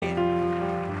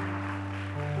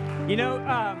You know,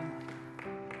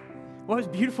 what was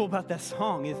beautiful about that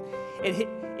song is,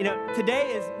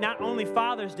 today is not only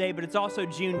Father's Day, but it's also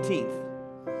Juneteenth.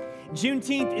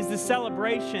 Juneteenth is the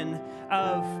celebration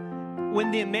of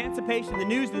when the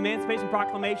news of the Emancipation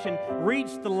Proclamation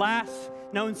reached the last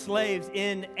known slaves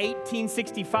in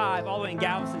 1865, all the way in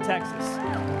Galveston, Texas.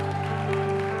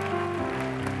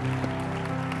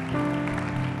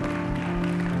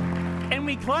 And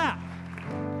we clap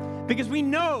because we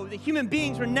know that human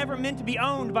beings were never meant to be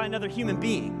owned by another human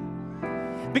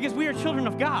being, because we are children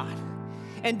of God.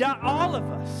 And all of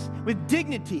us with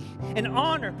dignity and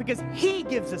honor, because He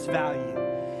gives us value.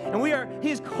 And He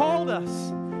has called us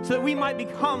so that we might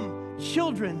become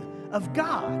children of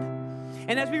God.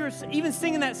 And as we were even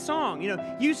singing that song,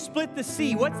 you split the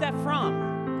sea. What's that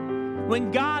from?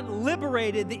 When God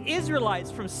liberated the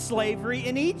Israelites from slavery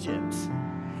in Egypt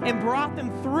and brought them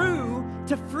through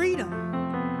to freedom.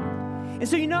 And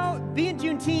so, being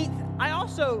Juneteenth, I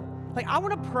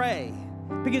want to pray,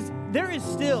 because there's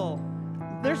still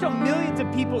millions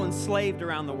of people enslaved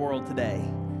around the world today.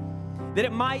 That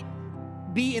it might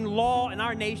be in law in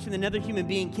our nation that another human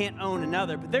being can't own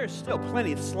another, but there's still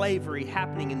plenty of slavery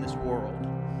happening in this world.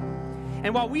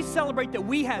 And while we celebrate that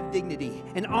we have dignity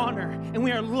and honor and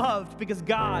we are loved because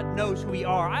God knows who we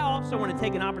are, I also want to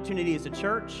take an opportunity as a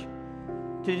church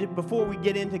to, before we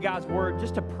get into God's word,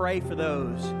 just to pray for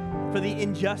the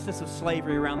injustice of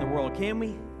slavery around the world. Can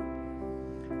we?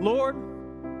 Lord,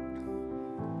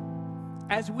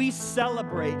 as we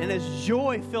celebrate and as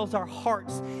joy fills our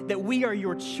hearts that we are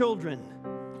your children,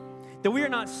 that we are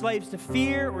not slaves to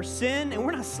fear or sin, and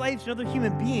we're not slaves to another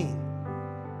human being.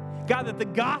 God, that the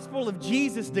gospel of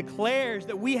Jesus declares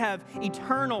that we have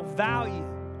eternal value.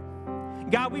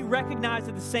 God, we recognize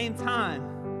at the same time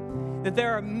that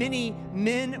there are many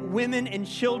men, women, and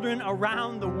children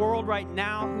around the world right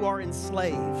now who are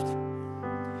enslaved,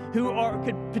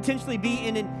 could potentially be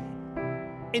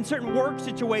in certain work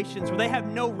situations where they have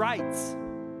no rights.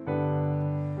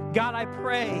 God, I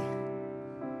pray,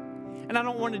 and I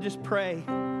don't want to just pray,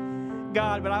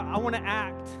 God, but I want to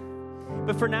act.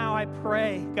 But for now, I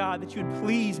pray, God, that you would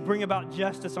please bring about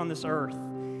justice on this earth.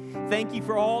 Thank you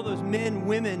for all those men,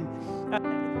 women,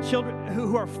 children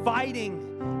who are fighting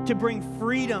to bring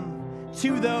freedom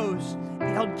to those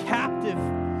held captive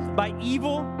by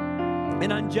evil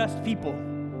and unjust people.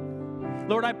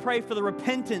 Lord, I pray for the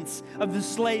repentance of the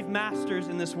slave masters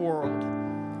in this world.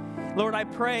 Lord, I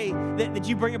pray that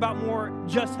you bring about more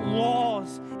just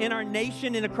laws in our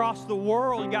nation and across the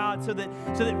world, God, so that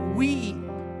we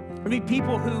be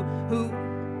people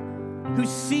who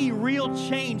see real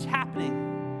change happening.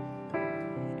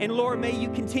 And Lord, may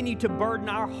you continue to burden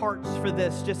our hearts for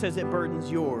this just as it burdens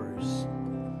yours.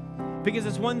 Because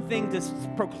it's one thing to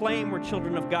proclaim we're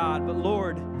children of God, but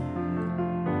Lord,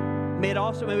 may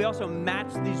we also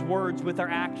match these words with our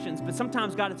actions. But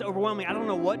sometimes, God, it's overwhelming. I don't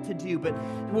know what to do, but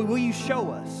will you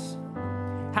show us?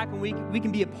 How can we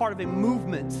can be a part of a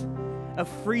movement of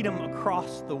freedom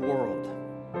across the world?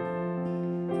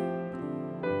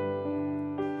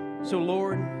 So,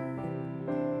 Lord,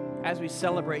 as we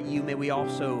celebrate you, may we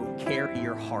also carry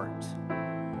your heart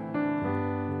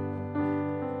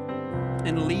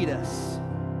and lead us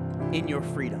in your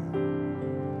freedom.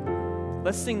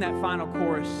 Let's sing that final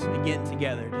chorus again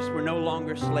together. We're no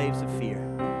longer slaves of fear.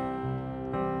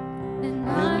 And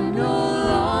I'm no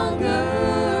longer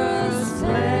a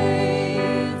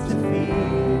slave to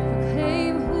fear.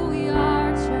 Proclaim who we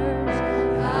are, church.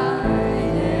 I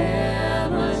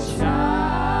am a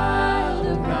child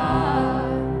of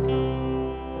God.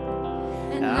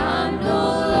 And I'm no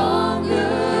longer a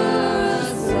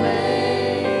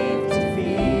slave to fear.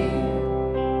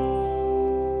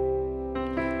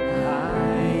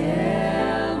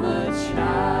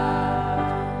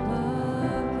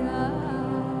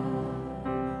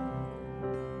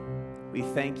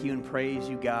 Thank you and praise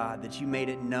you, God, that you made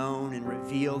it known and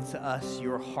revealed to us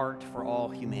your heart for all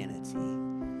humanity.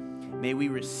 May we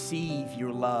receive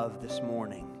your love this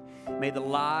morning. May the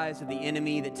lies of the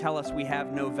enemy that tell us we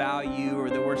have no value or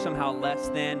that we're somehow less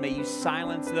than, may you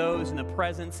silence those in the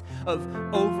presence of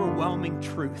overwhelming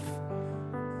truth.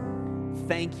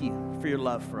 Thank you for your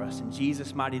love for us. In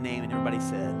Jesus' mighty name, and everybody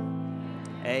said,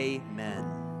 amen.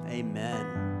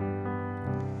 Amen.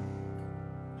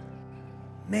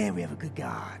 Man, we have a good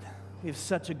God. We have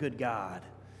such a good God.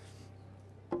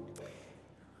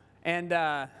 And,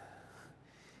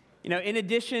 in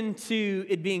addition to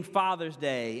it being Father's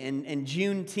Day and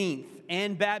Juneteenth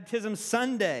and Baptism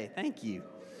Sunday, thank you,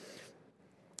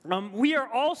 we are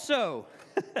also,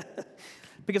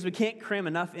 because we can't cram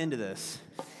enough into this,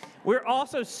 we're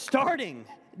also starting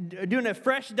doing a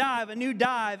fresh dive, a new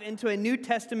dive into a New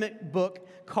Testament book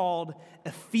called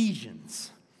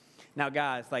Ephesians. Now,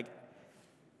 guys, like,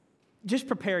 just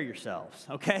prepare yourselves,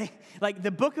 okay? Like,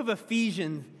 the book of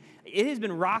Ephesians, it has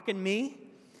been rocking me,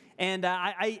 and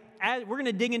we're going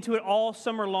to dig into it all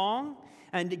summer long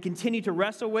and to continue to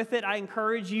wrestle with it. I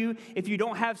encourage you, if you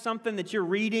don't have something that you're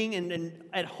reading and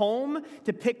at home,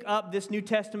 to pick up this New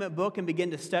Testament book and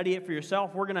begin to study it for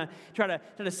yourself. We're going to try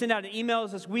to send out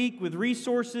emails this week with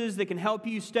resources that can help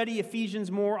you study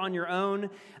Ephesians more on your own,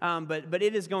 but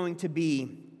it is going to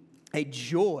be a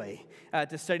joy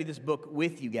to study this book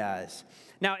with you guys.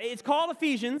 Now, it's called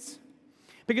Ephesians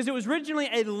because it was originally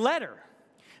a letter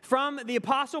from the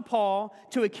Apostle Paul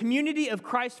to a community of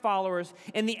Christ followers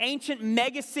in the ancient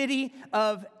megacity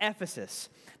of Ephesus.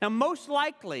 Now, most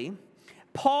likely,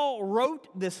 Paul wrote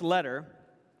this letter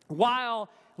while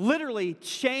literally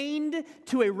chained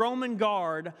to a Roman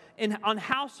guard on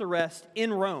house arrest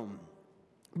in Rome.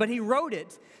 But he wrote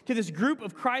it to this group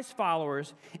of Christ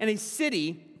followers in a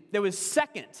city that was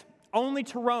second only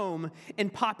to Rome in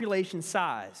population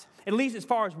size, at least as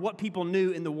far as what people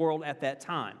knew in the world at that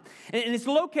time. And it's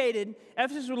located,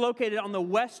 Ephesus was located on the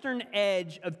western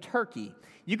edge of Turkey.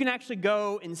 You can actually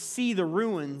go and see the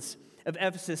ruins of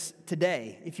Ephesus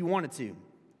today if you wanted to.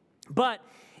 But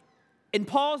in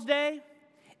Paul's day,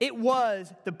 it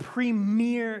was the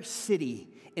premier city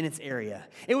in its area.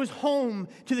 It was home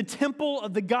to the temple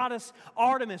of the goddess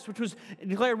Artemis, which was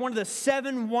declared one of the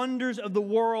 7 wonders of the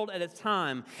world at its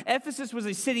time. Ephesus was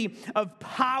a city of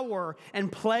power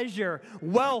and pleasure,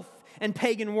 wealth and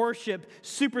pagan worship,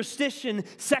 superstition,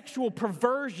 sexual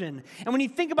perversion. And when you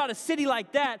think about a city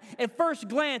like that, at first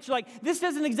glance, you're like, this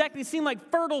doesn't exactly seem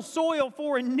like fertile soil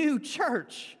for a new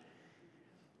church.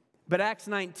 But Acts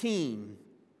 19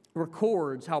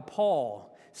 records how Paul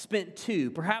spent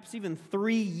 2, perhaps even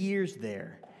 3 years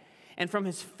there. And from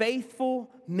his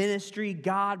faithful ministry,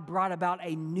 God brought about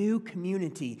a new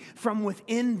community from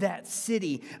within that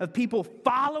city of people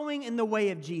following in the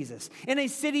way of Jesus. In a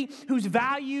city whose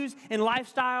values and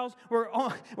lifestyles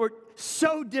were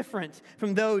so different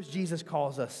from those Jesus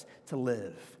calls us to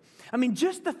live. I mean,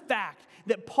 just the fact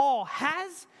that Paul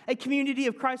has a community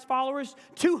of Christ followers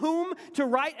to whom to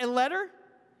write a letter,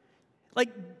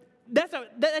 like,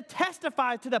 that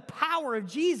testifies to the power of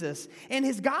Jesus and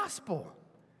his gospel.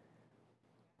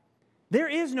 There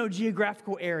is no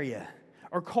geographical area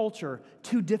or culture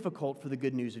too difficult for the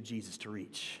good news of Jesus to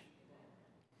reach.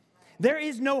 There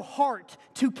is no heart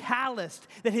too calloused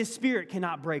that his Spirit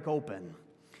cannot break open.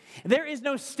 There is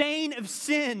no stain of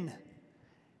sin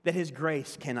that his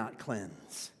grace cannot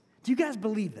cleanse. Do you guys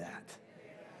believe that?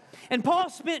 And Paul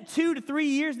spent 2 to 3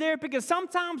 years there because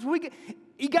sometimes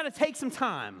you got to take some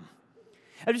time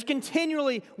of just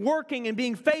continually working and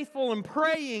being faithful and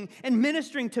praying and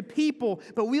ministering to people,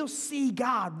 but we'll see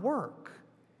God work.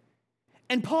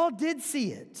 And Paul did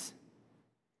see it.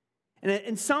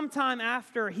 And sometime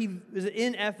after he was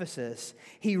in Ephesus,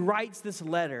 he writes this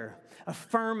letter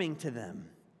affirming to them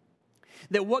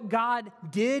that what God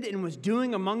did and was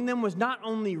doing among them was not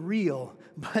only real,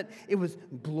 but it was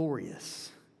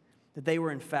glorious. That they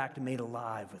were in fact made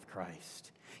alive with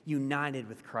Christ, united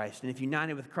with Christ. And if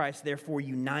united with Christ, therefore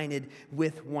united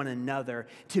with one another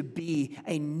to be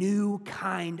a new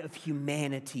kind of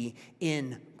humanity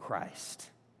in Christ.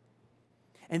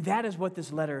 And that is what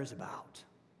this letter is about.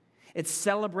 It's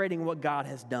celebrating what God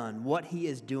has done, what he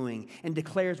is doing, and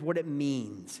declares what it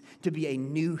means to be a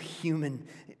new human,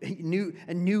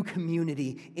 a new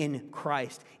community in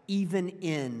Christ, even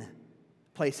in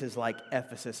places like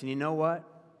Ephesus. And you know what?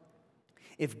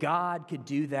 If God could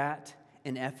do that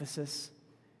in Ephesus,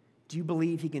 do you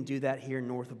believe he can do that here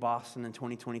north of Boston in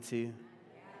 2022?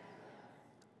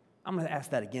 I'm going to ask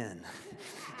that again.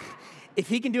 If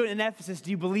he can do it in Ephesus,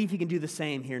 do you believe he can do the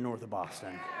same here north of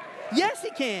Boston? Yes, he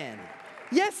can.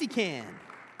 Yes, he can.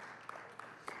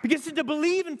 Because to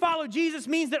believe and follow Jesus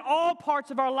means that all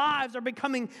parts of our lives are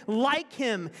becoming like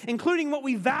him, including what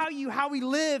we value, how we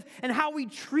live, and how we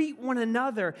treat one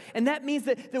another. And that means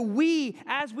that we,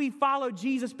 as we follow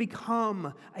Jesus,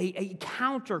 become a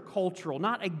countercultural,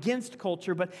 not against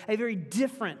culture, but a very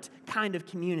different kind of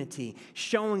community,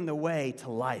 showing the way to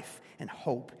life and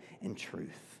hope and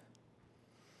truth.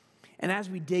 And as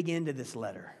we dig into this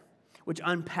letter, which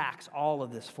unpacks all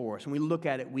of this for us, and we look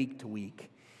at it week to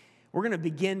week, we're going to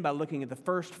begin by looking at the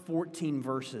first 14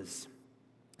 verses,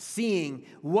 seeing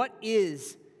what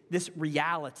is this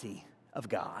reality of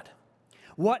God.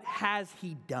 What has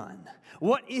he done?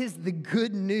 What is the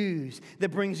good news that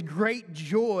brings great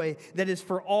joy that is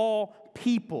for all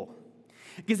people?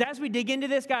 Because as we dig into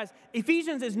this, guys,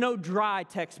 Ephesians is no dry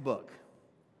textbook.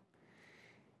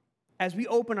 as we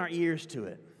open our ears to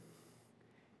it,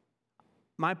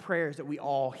 my prayer is that we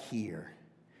all hear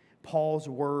Paul's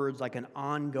words like an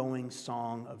ongoing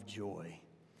song of joy.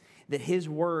 That his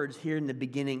words here in the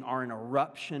beginning are an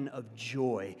eruption of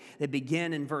joy. They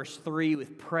begin in verse 3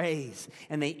 with praise,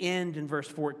 and they end in verse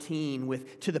 14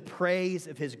 with to the praise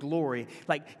of his glory.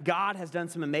 Like God has done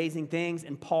some amazing things,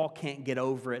 and Paul can't get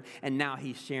over it, and now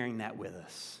he's sharing that with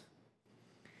us.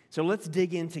 So let's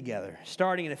dig in together,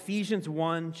 starting in Ephesians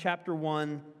 1, chapter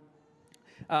 1,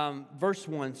 verse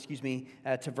 1,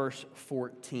 to verse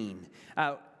 14.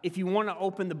 If you want to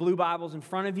open the blue Bibles in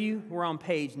front of you, we're on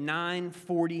page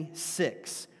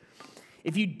 946.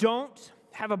 If you don't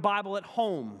have a Bible at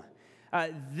home,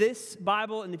 this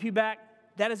Bible in the pew back,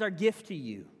 that is our gift to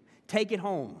you. Take it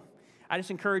home. I just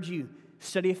encourage you,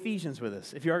 study Ephesians with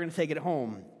us. If you are going to take it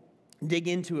home, dig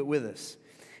into it with us.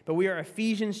 But we are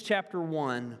Ephesians chapter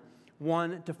 1,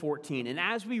 1 to 14. And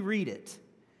as we read it,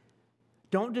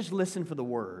 don't just listen for the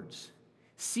words.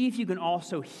 See if you can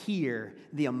also hear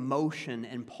the emotion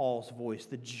in Paul's voice,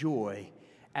 the joy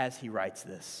as he writes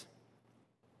this.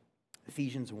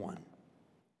 Ephesians 1.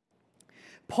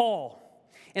 Paul,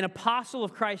 an apostle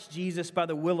of Christ Jesus by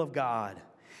the will of God,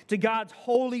 to God's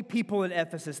holy people at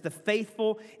Ephesus, the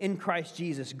faithful in Christ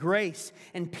Jesus, grace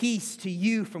and peace to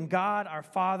you from God our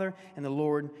Father and the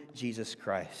Lord Jesus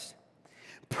Christ.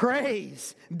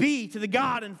 Praise be to the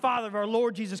God and Father of our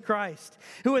Lord Jesus Christ,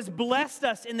 who has blessed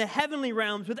us in the heavenly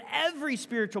realms with every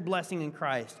spiritual blessing in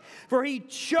Christ. For he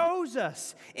chose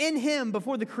us in him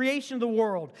before the creation of the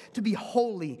world to be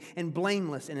holy and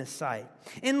blameless in his sight.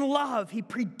 In love, he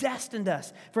predestined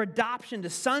us for adoption to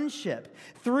sonship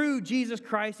through Jesus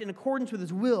Christ in accordance with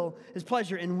his will, his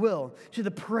pleasure and will, to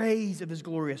the praise of his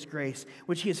glorious grace,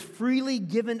 which he has freely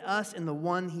given us in the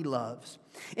one he loves.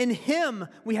 In him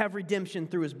we have redemption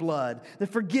through his blood, the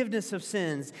forgiveness of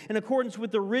sins, in accordance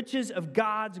with the riches of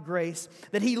God's grace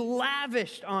that he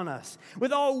lavished on us.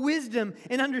 With all wisdom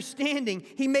and understanding,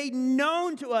 he made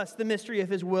known to us the mystery of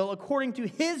his will, according to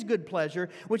his good pleasure,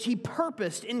 which he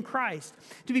purposed in Christ,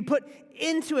 to be put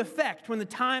into effect when the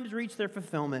times reach their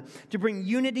fulfillment, to bring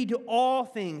unity to all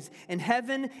things in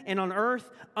heaven and on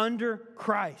earth under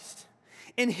Christ.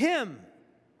 In him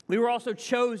we were also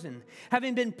chosen,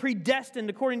 having been predestined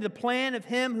according to the plan of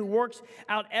him who works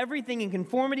out everything in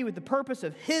conformity with the purpose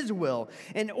of his will,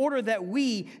 in order that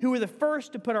we, who were the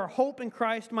first to put our hope in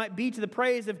Christ, might be to the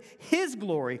praise of his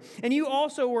glory. And you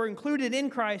also were included in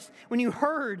Christ when you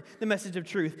heard the message of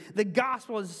truth, the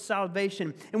gospel of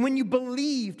salvation. And when you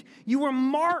believed, you were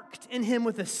marked in him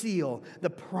with a seal, the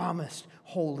promised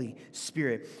Holy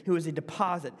Spirit, who is a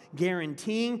deposit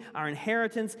guaranteeing our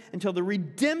inheritance until the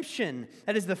redemption,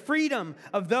 that is the freedom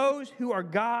of those who are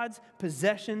God's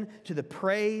possession, to the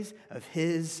praise of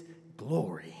his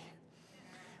glory.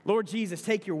 Lord Jesus,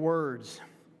 take your words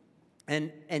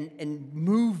and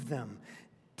move them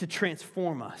to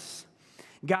transform us.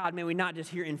 God, may we not just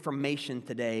hear information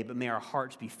today, but may our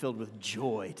hearts be filled with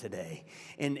joy today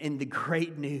in the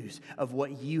great news of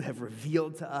what you have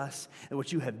revealed to us, and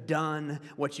what you have done,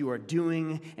 what you are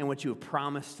doing, and what you have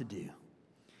promised to do.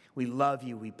 We love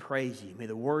you. We praise you. May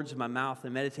the words of my mouth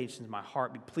and the meditations of my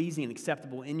heart be pleasing and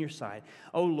acceptable in your sight.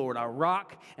 Oh Lord, our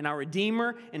rock and our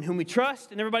redeemer, in whom we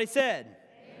trust. And everybody said,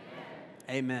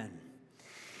 Amen. Amen.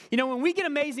 You know, when we get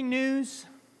amazing news,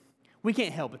 we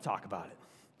can't help but talk about it.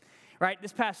 Right,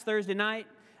 this past Thursday night,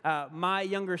 my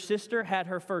younger sister had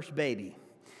her first baby.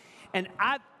 And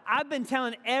I've been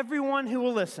telling everyone who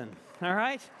will listen, all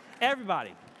right?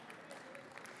 Everybody.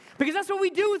 Because that's what we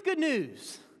do with good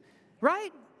news,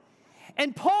 right?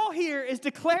 And Paul here is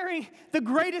declaring the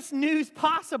greatest news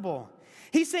possible.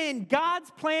 He's saying God's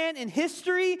plan in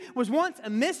history was once a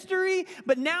mystery,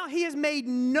 but now he has made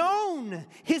known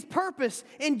his purpose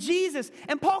in Jesus.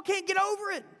 And Paul can't get over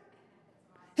it.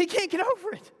 He can't get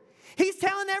over it. He's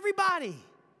telling everybody.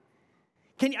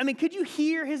 Could you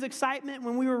hear his excitement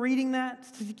when we were reading that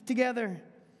together?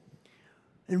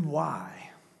 And why?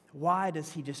 Why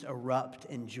does he just erupt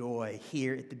in joy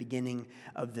here at the beginning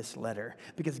of this letter?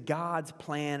 Because God's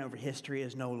plan over history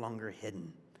is no longer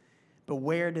hidden. But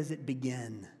where does it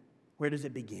begin? Where does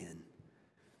it begin?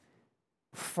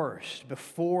 First,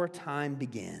 before time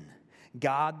began,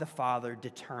 God the Father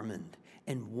determined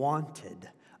and wanted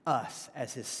us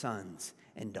as his sons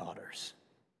and daughters.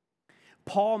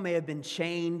 Paul may have been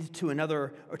chained to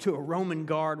a Roman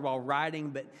guard while writing,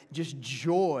 but just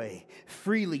joy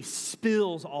freely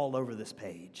spills all over this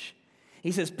page.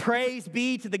 He says, praise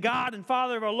be to the God and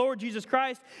Father of our Lord Jesus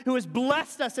Christ, who has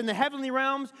blessed us in the heavenly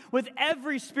realms with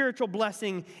every spiritual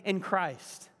blessing in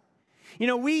Christ. You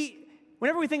know,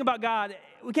 whenever we think about God,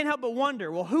 we can't help but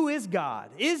wonder, well, who is God?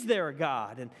 Is there a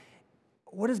God?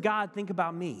 what does God think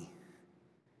about me?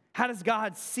 How does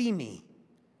God see me?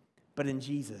 But in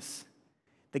Jesus,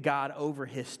 the God over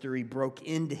history broke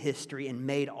into history and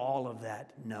made all of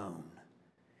that known.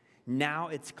 Now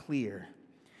it's clear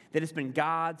that it's been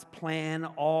God's plan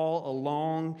all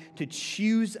along to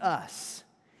choose us,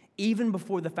 even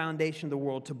before the foundation of the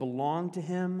world, to belong to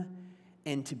Him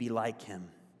and to be like Him.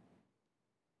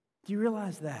 Do you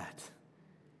realize that?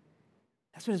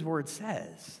 That's what His Word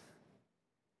says.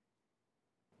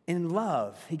 In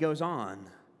love, He goes on,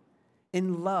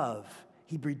 in love,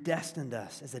 He predestined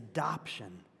us as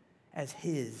adoption, as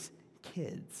His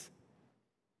kids.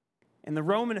 In the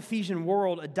Roman Ephesian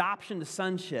world, adoption to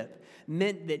sonship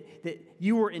meant that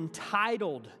you were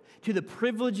entitled to the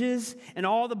privileges and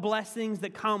all the blessings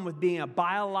that come with being a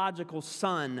biological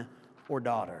son or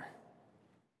daughter.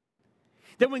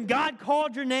 That when God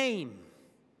called your name,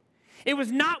 it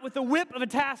was not with the whip of a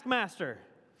taskmaster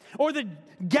or the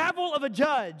gavel of a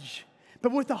judge,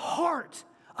 but with the heart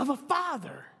of a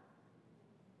father.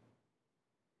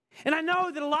 And I know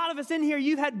that a lot of us in here,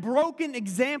 you've had broken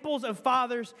examples of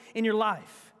fathers in your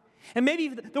life. And maybe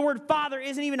the word father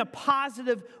isn't even a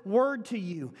positive word to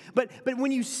you. But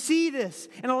when you see this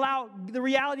and allow the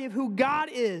reality of who God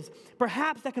is,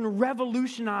 perhaps that can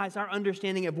revolutionize our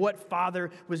understanding of what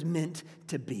father was meant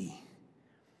to be.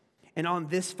 And on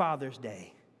this Father's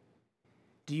Day,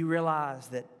 do you realize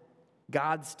that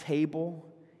God's table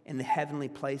in the heavenly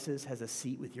places has a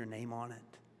seat with your name on it?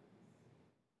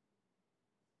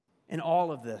 And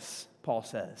all of this, Paul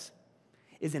says,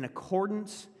 is in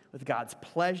accordance with God's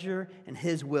pleasure and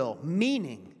His will,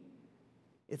 meaning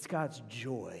it's God's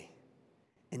joy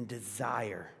and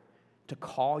desire to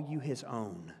call you His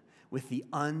own with the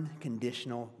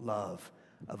unconditional love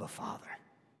of a father.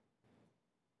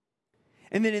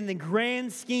 And then in the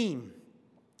grand scheme,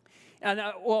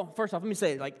 first off, let me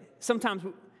say, sometimes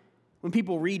when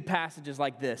people read passages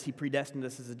like this, He predestined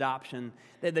us as adoption,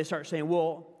 they start saying,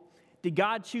 well, did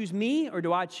God choose me or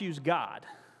do I choose God?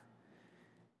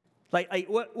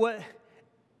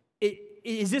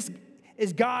 Is this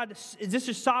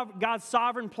just God's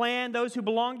sovereign plan, those who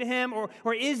belong to Him,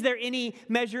 or is there any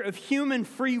measure of human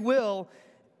free will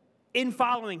in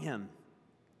following Him?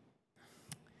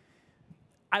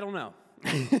 I don't know.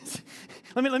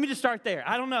 Let me just start there.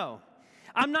 I don't know.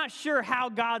 I'm not sure how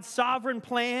God's sovereign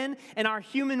plan and our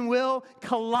human will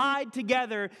collide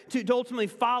together to ultimately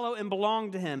follow and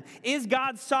belong to Him. Is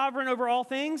God sovereign over all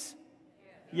things?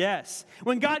 Yes.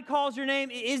 When God calls your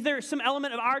name, is there some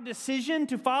element of our decision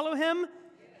to follow Him?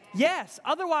 Yes.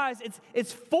 Otherwise,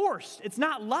 it's forced. It's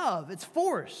not love. It's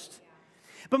forced.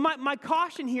 But my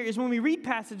caution here is when we read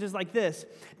passages like this,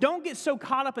 don't get so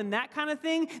caught up in that kind of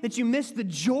thing that you miss the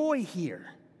joy here.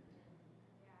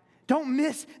 Don't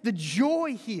miss the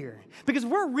joy here. Because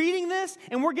we're reading this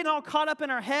and we're getting all caught up in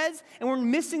our heads and we're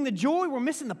missing the joy, we're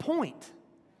missing the point.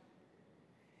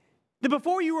 That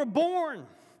before you were born,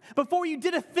 before you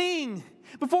did a thing,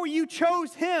 before you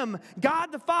chose Him, God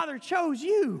the Father chose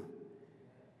you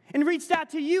and reached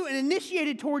out to you and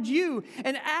initiated towards you.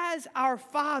 And as our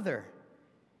Father,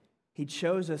 He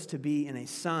chose us to be in a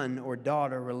son or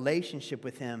daughter relationship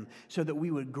with Him so that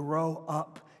we would grow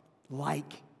up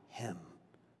like Him.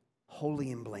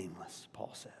 Holy and blameless,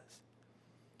 Paul says.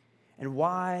 And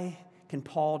why can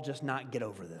Paul just not get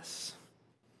over this?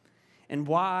 And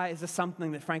why is this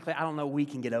something that, frankly, I don't know we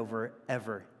can get over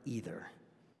ever either?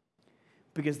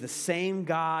 Because the same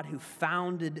God who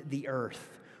founded the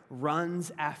earth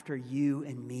runs after you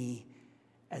and me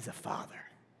as a father.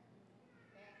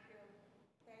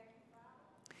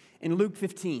 In Luke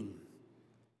 15,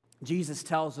 Jesus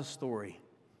tells a story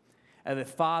of a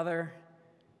father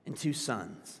and two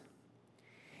sons.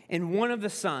 And one of the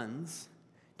sons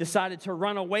decided to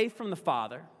run away from the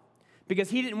father because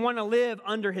he didn't want to live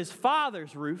under his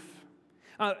father's roof.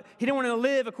 He didn't want to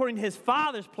live according to his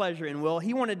father's pleasure and will.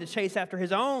 He wanted to chase after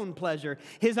his own pleasure,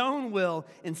 his own will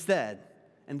instead,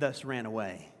 and thus ran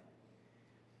away.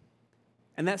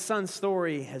 And that son's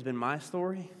story has been my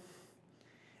story.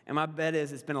 And my bet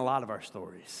is it's been a lot of our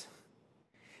stories.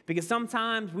 Because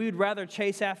sometimes we would rather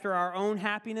chase after our own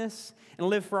happiness and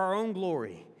live for our own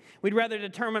glory. We'd rather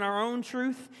determine our own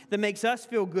truth that makes us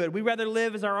feel good. We'd rather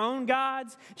live as our own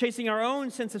gods, chasing our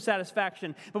own sense of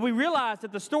satisfaction. But we realize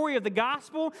that the story of the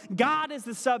gospel, God is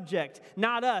the subject,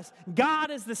 not us.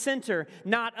 God is the center,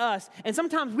 not us. And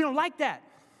sometimes we don't like that.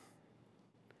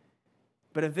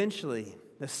 But eventually,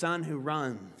 the son who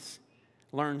runs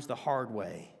learns the hard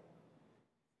way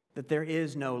that there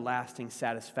is no lasting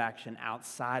satisfaction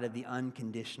outside of the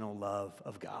unconditional love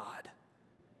of God.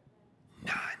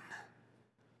 None.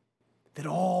 that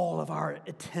all of our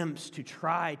attempts to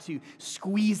try to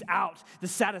squeeze out the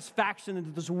satisfaction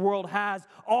that this world has,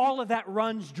 all of that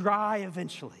runs dry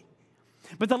eventually.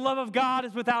 But the love of God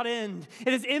is without end.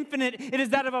 It is infinite. It is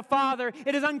that of a father.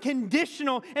 It is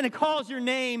unconditional, and it calls your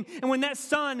name. And when that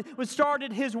son was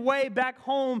started his way back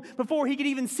home, before he could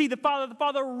even see the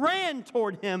father ran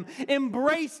toward him,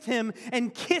 embraced him,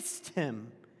 and kissed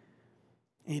him.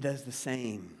 And he does the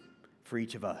same for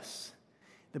each of us.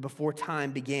 That before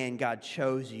time began, God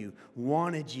chose you,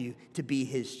 wanted you to be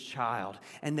his child.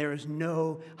 And there is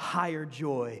no higher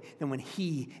joy than when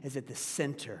he is at the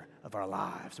center of our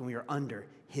lives, when we are under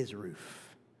his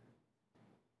roof.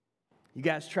 You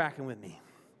guys tracking with me?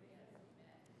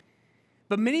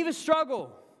 But many of us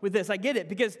struggle with this. I get it,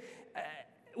 because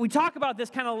we talk about this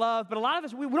kind of love, but a lot of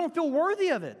us, we don't feel worthy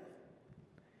of it.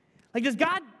 Like, does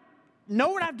God know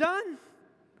what I've done?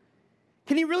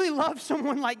 Can he really love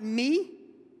someone like me?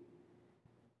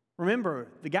 Remember,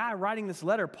 the guy writing this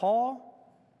letter,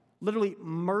 Paul, literally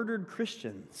murdered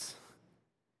Christians.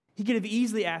 He could have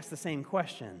easily asked the same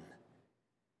question,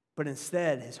 but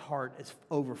instead his heart is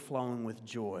overflowing with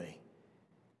joy.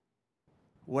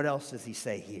 What else does he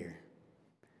say here?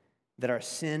 That our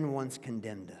sin once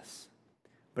condemned us,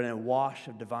 but in a wash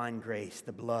of divine grace,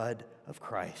 the blood of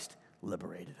Christ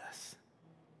liberated us.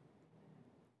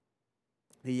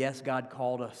 That yes, God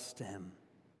called us to him,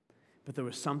 but there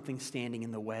was something standing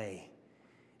in the way,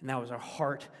 and that was our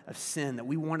heart of sin, that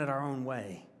we wanted our own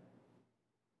way.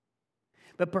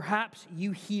 But perhaps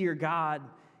you hear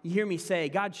me say,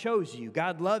 God chose you,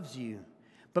 God loves you,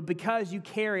 but because you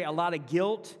carry a lot of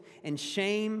guilt and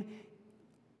shame,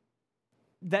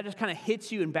 that just kind of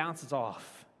hits you and bounces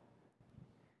off.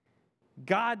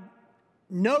 God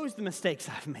knows the mistakes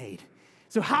I've made,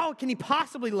 so how can he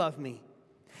possibly love me?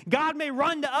 God may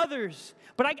run to others,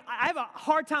 but I have a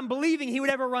hard time believing he would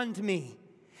ever run to me.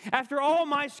 After all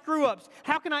my screw-ups,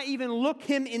 how can I even look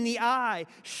him in the eye?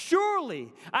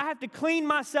 Surely I have to clean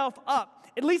myself up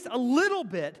at least a little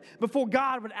bit before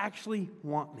God would actually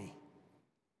want me.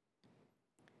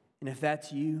 And if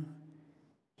that's you,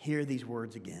 hear these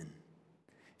words again.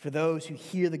 For those who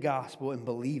hear the gospel and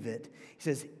believe it, he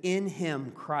says, in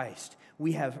him, Christ,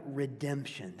 we have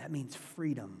redemption. That means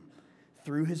freedom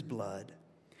through his blood,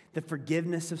 the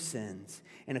forgiveness of sins,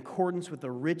 in accordance with the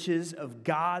riches of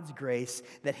God's grace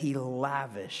that he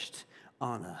lavished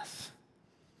on us.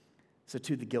 So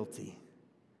to the guilty,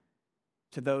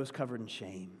 to those covered in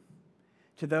shame,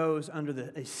 to those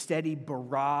under a steady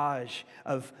barrage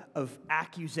of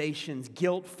accusations,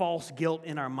 guilt, false guilt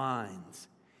in our minds,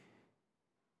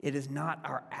 it is not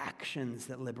our actions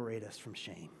that liberate us from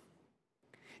shame,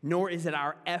 nor is it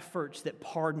our efforts that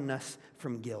pardon us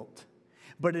from guilt.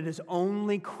 But it is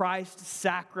only Christ's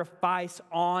sacrifice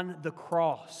on the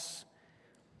cross.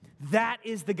 That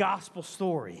is the gospel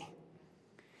story.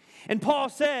 And Paul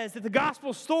says that the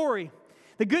gospel story,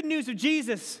 the good news of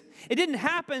Jesus, it didn't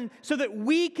happen so that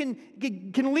we can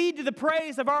lead to the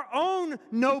praise of our own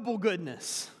noble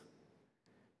goodness.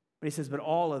 But he says, but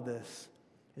all of this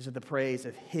is to the praise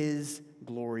of his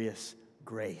glorious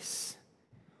grace.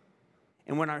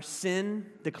 And when our sin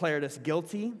declared us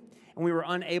guilty, and we were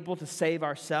unable to save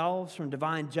ourselves from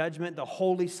divine judgment, the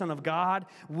Holy Son of God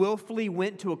willfully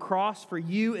went to a cross for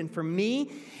you and for me.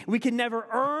 We can never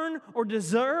earn or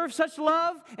deserve such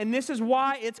love, and this is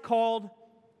why it's called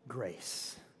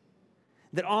grace.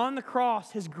 That on the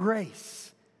cross, his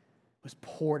grace was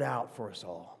poured out for us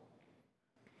all.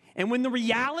 And when the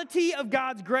reality of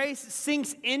God's grace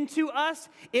sinks into us,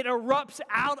 it erupts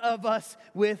out of us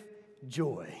with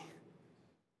joy.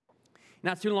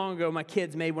 Not too long ago, my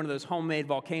kids made one of those homemade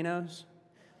volcanoes,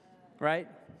 right?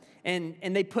 And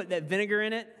they put that vinegar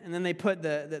in it, and then they put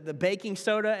the baking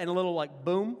soda and a little like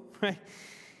boom, right?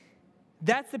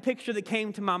 That's the picture that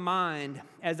came to my mind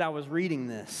as I was reading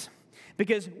this.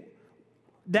 Because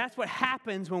that's what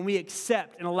happens when we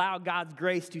accept and allow God's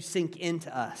grace to sink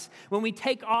into us. When we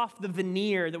take off the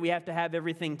veneer that we have to have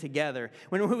everything together.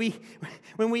 When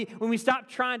we stop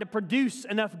trying to produce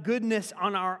enough goodness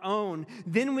on our own,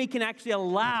 then we can actually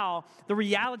allow the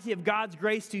reality of God's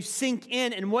grace to sink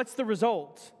in. And what's the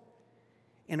result?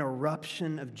 An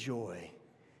eruption of joy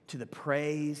to the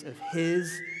praise of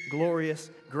his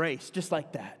glorious grace. Just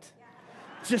like that.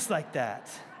 Just like that.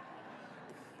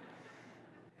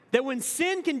 That when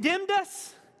sin condemned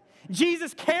us,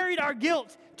 Jesus carried our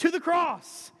guilt to the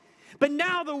cross. But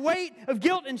now the weight of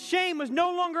guilt and shame was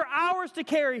no longer ours to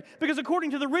carry, because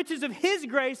according to the riches of his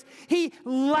grace, he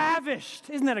lavished,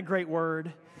 isn't that a great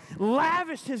word?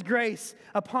 Lavished his grace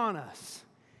upon us.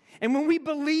 And when we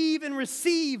believe and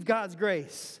receive God's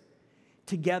grace,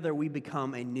 together we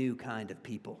become a new kind of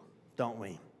people, don't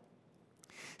we?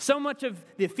 So much of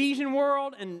the Ephesian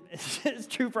world, and it's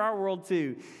true for our world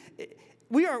too,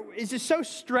 is just so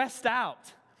stressed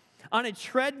out on a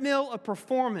treadmill of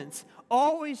performance,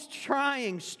 always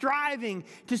striving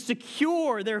to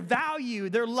secure their value,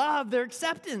 their love, their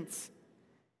acceptance.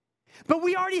 But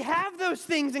we already have those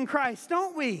things in Christ,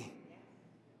 don't we?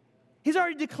 He's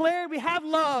already declared we have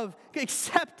love,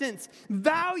 acceptance,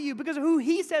 value because of who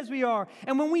He says we are.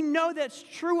 And when we know that's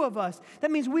true of us, that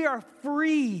means we are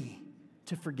free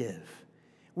to forgive.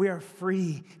 We are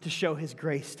free to show His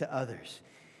grace to others.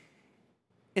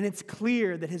 And it's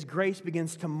clear that His grace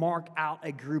begins to mark out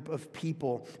a group of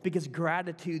people because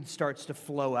gratitude starts to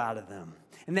flow out of them.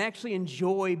 And they actually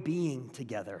enjoy being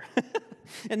together.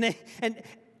 and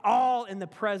all in the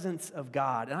presence of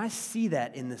God. And I see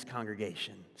that in this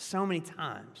congregation so many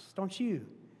times, don't you?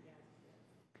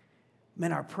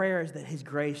 Man, our prayer is that His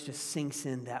grace just sinks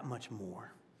in that much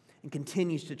more and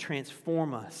continues to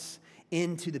transform us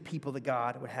into the people that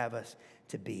God would have us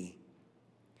to be.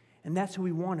 And that's who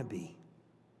we want to be.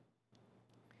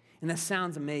 And that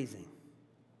sounds amazing.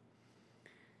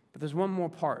 But there's one more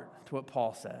part to what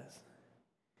Paul says.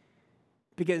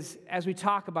 Because as we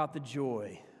talk about the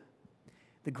joy,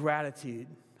 the gratitude,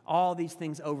 all these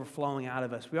things overflowing out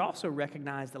of us, we also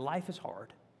recognize that life is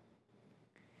hard.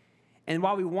 And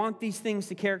while we want these things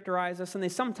to characterize us, and they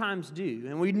sometimes do,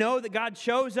 and we know that God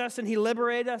chose us and He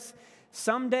liberated us,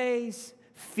 some days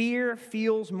fear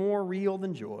feels more real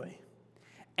than joy.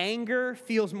 Anger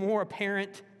feels more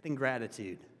apparent than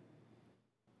gratitude.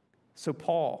 So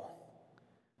Paul,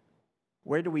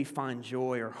 where do we find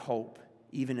joy or hope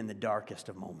even in the darkest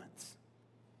of moments?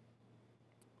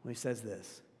 Well, he says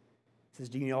this. He says,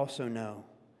 do you also know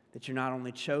that you're not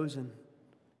only chosen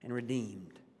and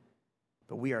redeemed,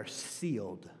 but we are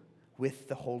sealed with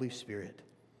the Holy Spirit,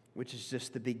 which is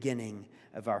just the beginning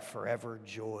of our forever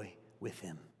joy with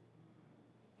Him.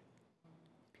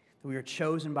 That we are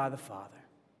chosen by the Father,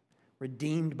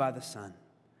 redeemed by the Son,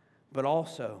 but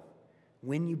also,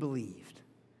 when you believed,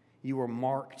 you were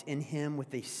marked in Him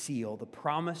with a seal, the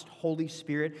promised Holy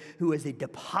Spirit, who is a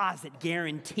deposit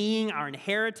guaranteeing our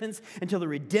inheritance until the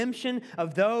redemption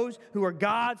of those who are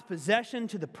God's possession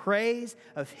to the praise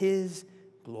of His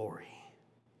glory.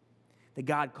 That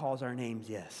God calls our names,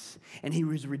 yes. And He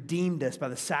has redeemed us by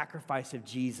the sacrifice of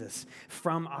Jesus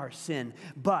from our sin.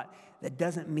 But that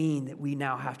doesn't mean that we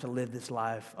now have to live this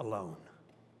life alone.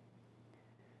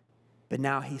 But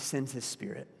now He sends His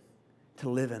Spirit to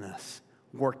live in us,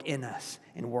 work in us,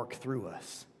 and work through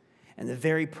us. And the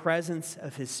very presence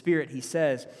of His Spirit, he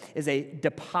says, is a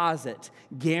deposit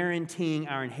guaranteeing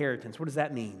our inheritance. What does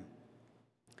that mean?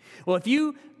 Well, if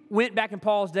you went back in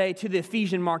Paul's day to the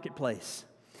Ephesian marketplace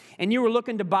and you were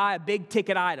looking to buy a big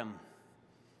ticket item,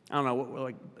 I don't know,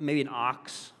 like maybe an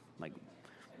ox, like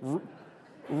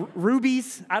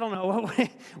rubies, I don't know,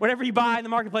 whatever you buy in the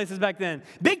marketplaces back then.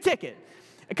 Big ticket.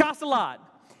 It costs a lot.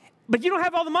 But you don't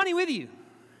have all the money with you.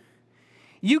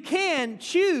 You can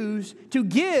choose to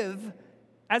give,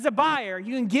 as a buyer,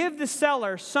 you can give the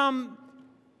seller some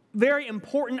very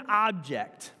important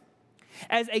object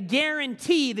as a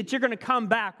guarantee that you're going to come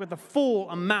back with a full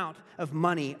amount of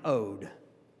money owed.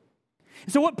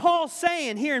 So what Paul's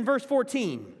saying here in verse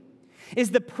 14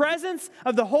 is the presence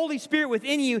of the Holy Spirit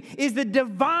within you is the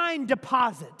divine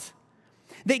deposit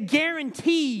that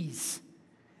guarantees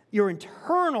your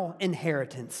eternal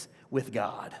inheritance with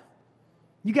God.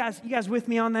 You guys with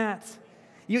me on that?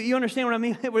 You understand what I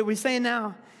mean? What we're saying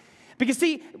now? Because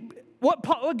see, what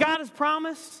God has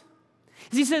promised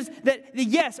is He says that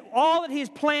yes, all that He has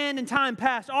planned in time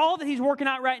past, all that He's working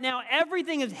out right now,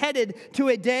 everything is headed to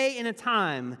a day and a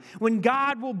time when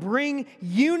God will bring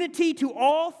unity to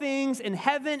all things in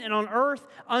heaven and on earth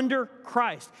under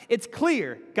Christ. It's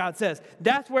clear, God says,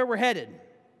 that's where we're headed.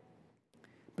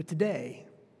 But today,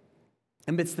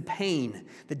 amidst the pain,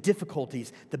 the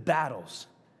difficulties, the battles,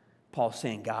 Paul's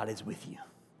saying God is with you.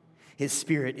 His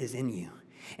Spirit is in you.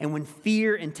 And when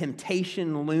fear and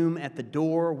temptation loom at the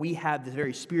door, we have the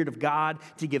very Spirit of God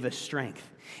to give us strength.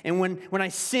 And when I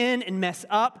sin and mess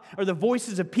up, or the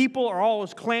voices of people are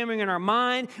always clamoring in our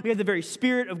mind, we have the very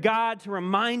Spirit of God to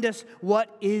remind us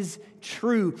what is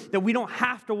true, that we don't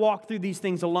have to walk through these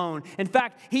things alone. In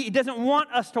fact, He doesn't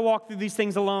want us to walk through these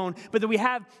things alone, but that we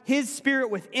have His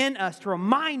Spirit within us to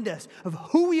remind us of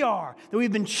who we are, that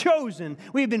we've been chosen,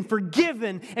 we have been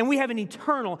forgiven, and we have an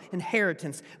eternal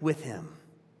inheritance with Him.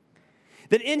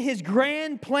 That in His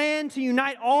grand plan to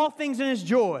unite all things in His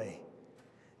joy,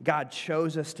 God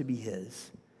chose us to be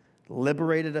His,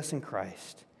 liberated us in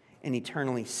Christ, and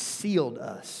eternally sealed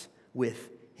us with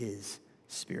His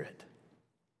Spirit.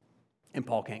 And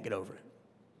Paul can't get over it.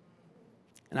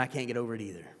 And I can't get over it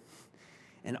either.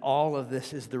 And all of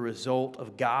this is the result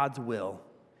of God's will,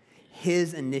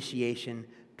 His initiation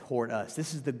toward us.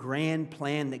 This is the grand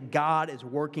plan that God is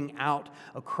working out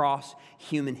across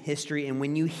human history. And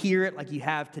when you hear it like you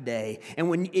have today,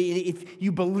 and if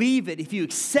you believe it, if you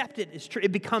accept it as true,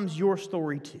 it becomes your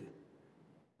story too.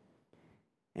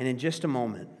 And in just a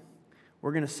moment,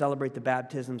 we're going to celebrate the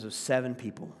baptisms of 7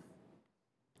 people.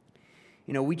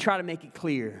 You know, we try to make it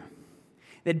clear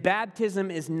that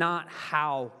baptism is not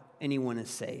how anyone is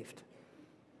saved.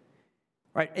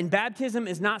 Right? And baptism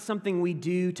is not something we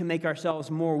do to make ourselves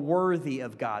more worthy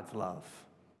of God's love.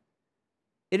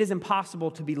 It is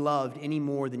impossible to be loved any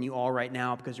more than you are right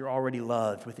now because you're already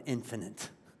loved with infinite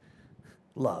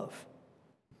love.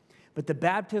 But the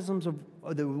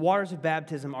waters of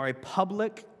baptism are a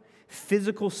public,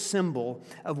 physical symbol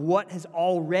of what has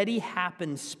already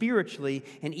happened spiritually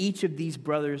in each of these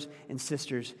brothers and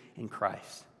sisters in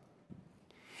Christ.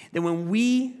 That when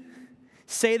we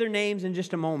say their names in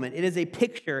just a moment, it is a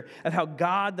picture of how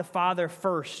God the Father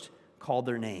first called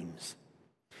their names.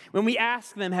 When we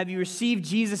ask them, have you received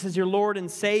Jesus as your Lord and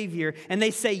Savior? And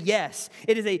they say yes,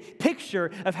 it is a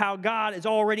picture of how God is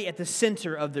already at the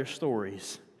center of their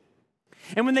stories.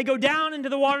 And when they go down into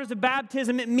the waters of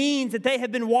baptism, it means that they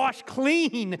have been washed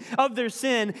clean of their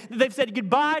sin, that they've said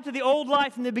goodbye to the old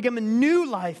life and they've become a new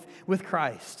life with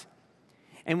Christ.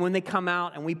 And when they come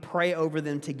out and we pray over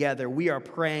them together, we are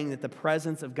praying that the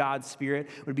presence of God's Spirit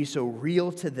would be so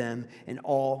real to them in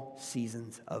all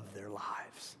seasons of their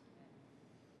lives.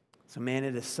 So man,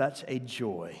 it is such a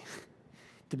joy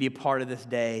to be a part of this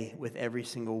day with every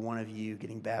single one of you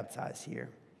getting baptized here.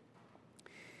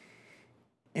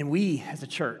 And we, as a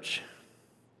church,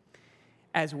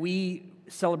 as we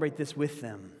celebrate this with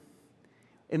them,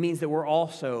 it means that we're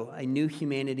also a new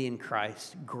humanity in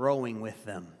Christ growing with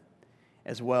them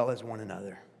as well as one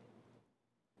another.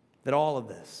 That all of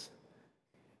this,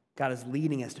 God is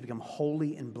leading us to become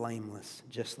holy and blameless,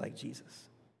 just like Jesus.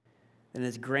 In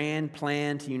His grand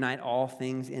plan to unite all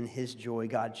things in His joy,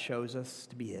 God chose us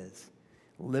to be His,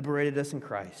 liberated us in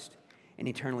Christ, and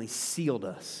eternally sealed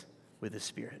us with His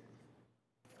Spirit.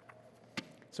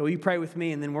 So will you pray with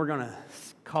me, and then we're going to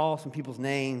call some people's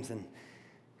names and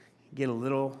get a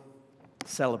little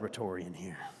celebratory in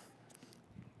here.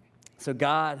 So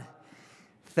God,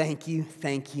 thank you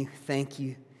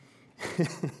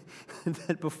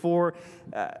that before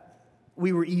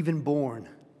we were even born,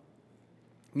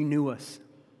 you knew us.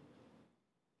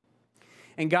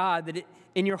 And God, that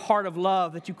in your heart of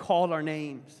love that you called our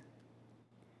names.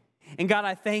 And God,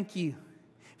 I thank you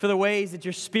for the ways that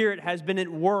your Spirit has been at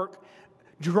work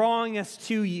drawing us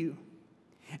to you.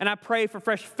 And I pray for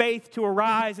fresh faith to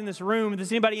arise in this room. If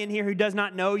there's anybody in here who does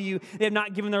not know you, they have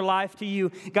not given their life to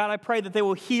you, God, I pray that they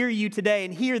will hear you today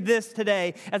and hear this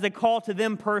today as a call to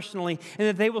them personally, and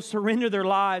that they will surrender their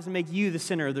lives and make you the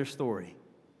center of their story,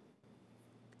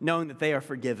 knowing that they are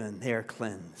forgiven, they are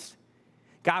cleansed.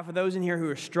 God, for those in here who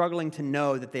are struggling to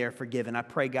know that they are forgiven, I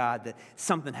pray, God, that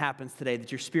something happens today,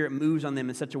 that your Spirit moves on them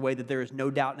in such a way that there is no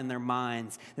doubt in their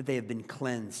minds that they have been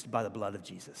cleansed by the blood of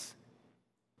Jesus.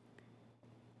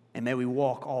 And may we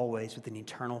walk always with an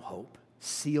eternal hope,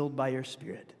 sealed by your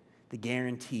Spirit, the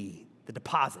guarantee, the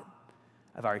deposit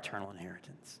of our eternal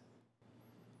inheritance.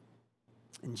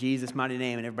 In Jesus' mighty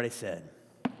name, and everybody said,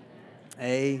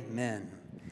 Amen.